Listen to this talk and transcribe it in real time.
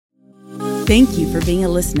Thank you for being a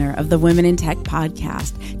listener of the Women in Tech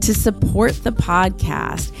podcast. To support the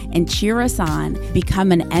podcast and cheer us on,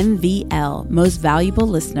 become an MVL, Most Valuable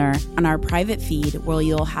Listener, on our private feed where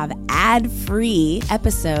you'll have ad-free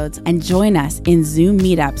episodes and join us in Zoom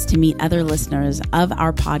meetups to meet other listeners of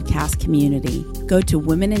our podcast community. Go to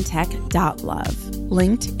womenintech.love,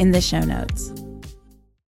 linked in the show notes.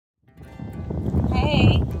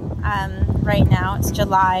 Hey, right now it's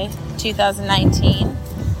July 2019.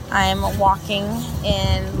 I'm walking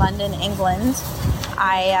in London, England.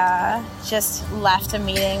 I just left a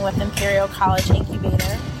meeting with Imperial College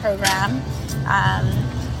Incubator Program.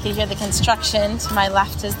 You can hear the construction to my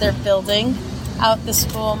left as they're building out the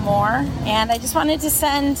school more. And I just wanted to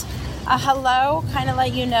send a hello, kind of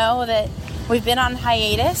let you know that we've been on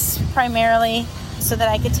hiatus, primarily so that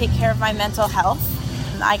I could take care of my mental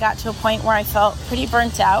health. I got to a point where I felt pretty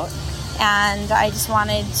burnt out, and I just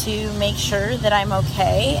wanted to make sure that I'm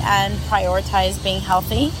okay and prioritize being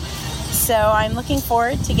healthy. So I'm looking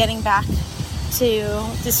forward to getting back to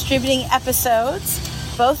distributing episodes.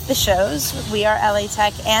 Both the shows, We Are LA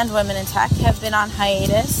Tech and Women in Tech, have been on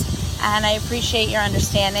hiatus, and I appreciate your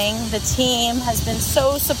understanding. The team has been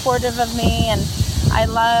so supportive of me, and I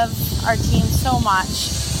love our team so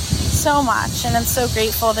much, and I'm so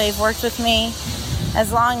grateful they've worked with me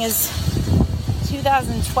as long as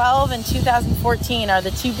 2012 and 2014 are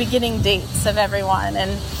the two beginning dates of everyone.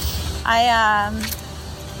 And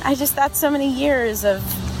I just, that's so many years of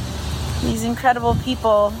these incredible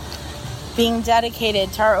people being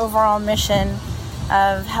dedicated to our overall mission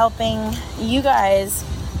of helping you guys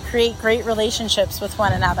create great relationships with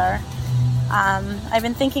one another. I've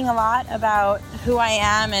been thinking a lot about who I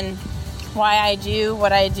am and why I do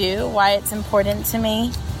what I do, why it's important to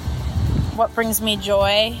me, what brings me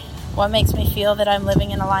joy, what makes me feel that I'm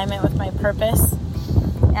living in alignment with my purpose.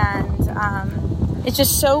 And it's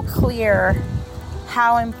just so clear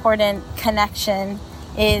how important connection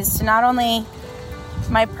is to not only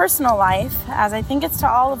my personal life, as I think it's to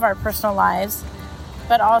all of our personal lives,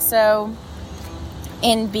 but also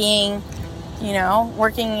in being,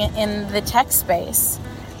 working in the tech space.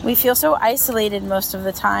 We feel so isolated most of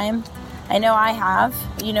the time. I know I have.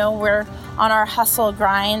 We're on our hustle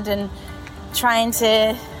grind and trying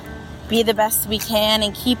to be the best we can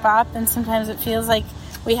and keep up, and sometimes it feels like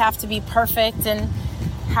we have to be perfect, and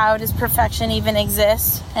how does perfection even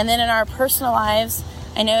exist? And then in our personal lives,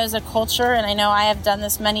 I know as a culture, and I know I have done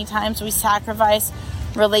this many times, we sacrifice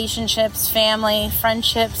relationships, family,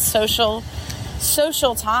 friendships, social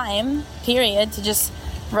time, period, to just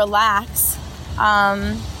relax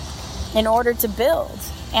in order to build.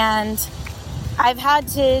 And I've had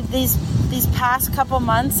to, these past couple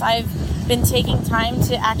months, I've been taking time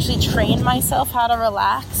to actually train myself how to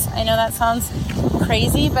relax. I know that sounds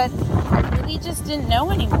crazy, but I really just didn't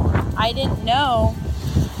know anymore. I didn't know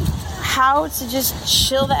how to just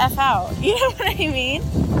chill the F out. You know what I mean?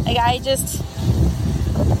 Like, I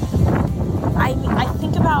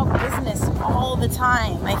think about business all the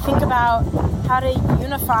time. I think about how to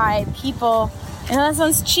unify people. I know that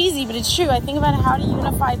sounds cheesy, but it's true. I think about how to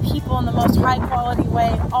unify people in the most high quality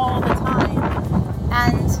way all the time.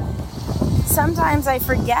 And sometimes I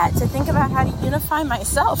forget to think about how to unify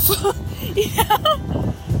myself.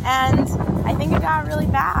 And I think it got really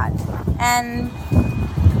bad. And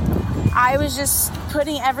I was just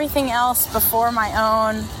putting everything else before my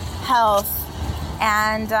own health.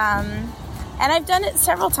 And I've done it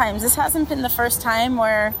several times. This hasn't been the first time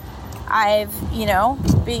where I've,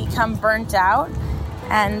 become burnt out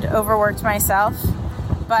and overworked myself.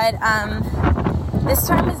 But this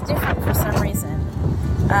time is different for some reason.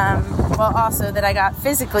 Also that I got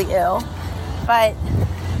physically ill,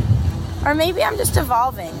 or maybe I'm just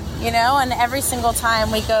evolving, and every single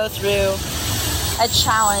time we go through a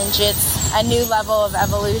challenge, it's a new level of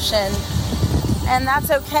evolution, and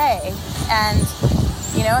that's okay. And,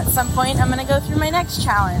 at some point I'm going to go through my next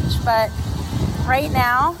challenge, but right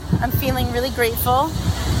now I'm feeling really grateful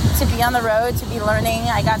to be on the road, to be learning.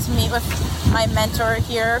 I got to meet with my mentor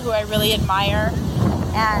here, who I really admire,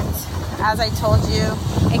 and as I told you,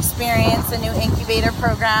 experience a new incubator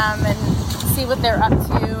program and see what they're up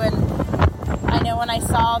to. And I know when I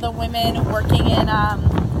saw the women working in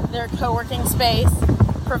their co-working space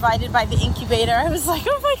provided by the incubator, I was like,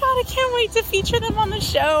 oh my God, I can't wait to feature them on the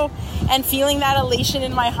show. And feeling that elation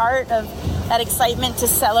in my heart of that excitement to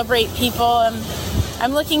celebrate people.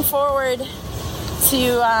 I'm looking forward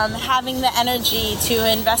to having the energy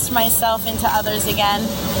to invest myself into others again.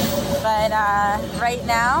 But right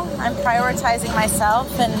now, I'm prioritizing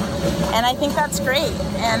myself, and I think that's great.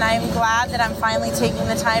 And I'm glad that I'm finally taking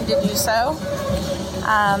the time to do so.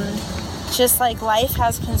 just like life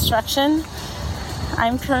has construction,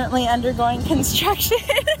 I'm currently undergoing construction.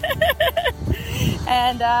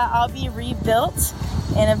 And I'll be rebuilt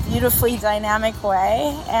in a beautifully dynamic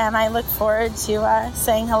way. And I look forward to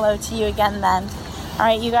saying hello to you again then. All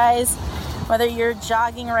right, you guys, whether you're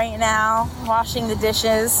jogging right now, washing the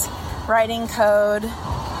dishes, writing code,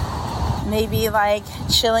 maybe like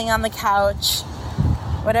chilling on the couch,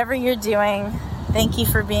 whatever you're doing, thank you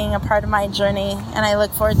for being a part of my journey, and I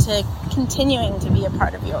look forward to continuing to be a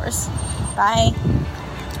part of yours. Bye.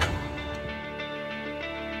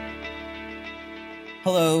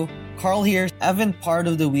 Hello, Carl here. I've been part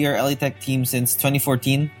of the We Are LA Tech team since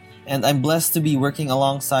 2014, and I'm blessed to be working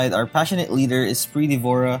alongside our passionate leader, Esprit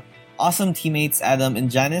Devora, awesome teammates Adam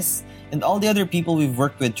and Janice, and all the other people we've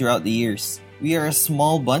worked with throughout the years. We are a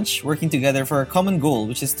small bunch working together for a common goal,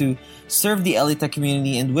 which is to serve the LA Tech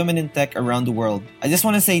community and women in tech around the world. I just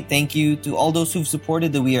want to say thank you to all those who've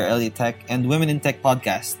supported the We Are LA Tech and Women in Tech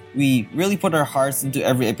podcast. We really put our hearts into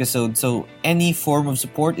every episode, so any form of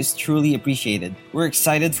support is truly appreciated. We're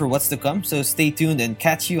excited for what's to come, so stay tuned and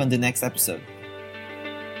catch you on the next episode.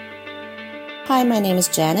 Hi, my name is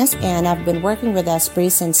Janice, and I've been working with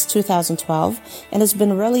Esprit since 2012, and it's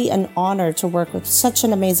been really an honor to work with such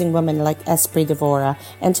an amazing woman like Esprit Devora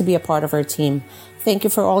and to be a part of her team. Thank you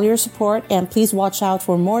for all your support, and please watch out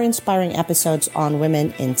for more inspiring episodes on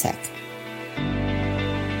women in tech.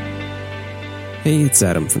 Hey, it's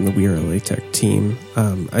Adam from the We Are LA Tech team.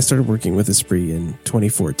 I started working with Esprit in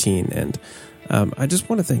 2014, and I just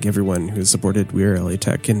want to thank everyone who has supported We Are LA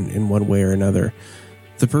Tech in one way or another.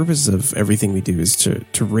 The purpose of everything we do is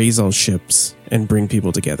to raise all ships and bring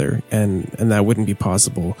people together, and that wouldn't be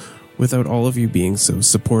possible without all of you being so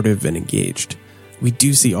supportive and engaged. We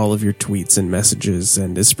do see all of your tweets and messages,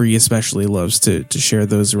 and Esprit especially loves to share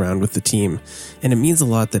those around with the team, and it means a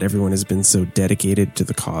lot that everyone has been so dedicated to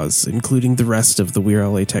the cause, including the rest of the We Are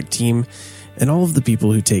LA Tech team, and all of the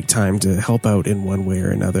people who take time to help out in one way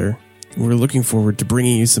or another. We're looking forward to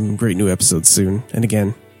bringing you some great new episodes soon, and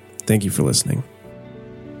again, thank you for listening.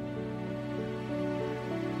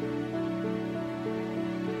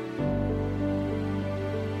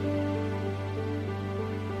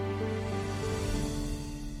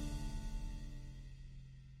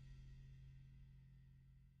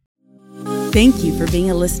 Thank you for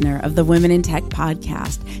being a listener of the Women in Tech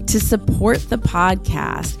podcast. To support the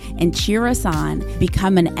podcast and cheer us on,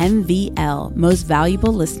 become an MVL, Most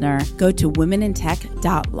Valuable Listener, go to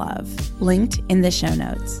womenintech.love, linked in the show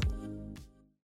notes.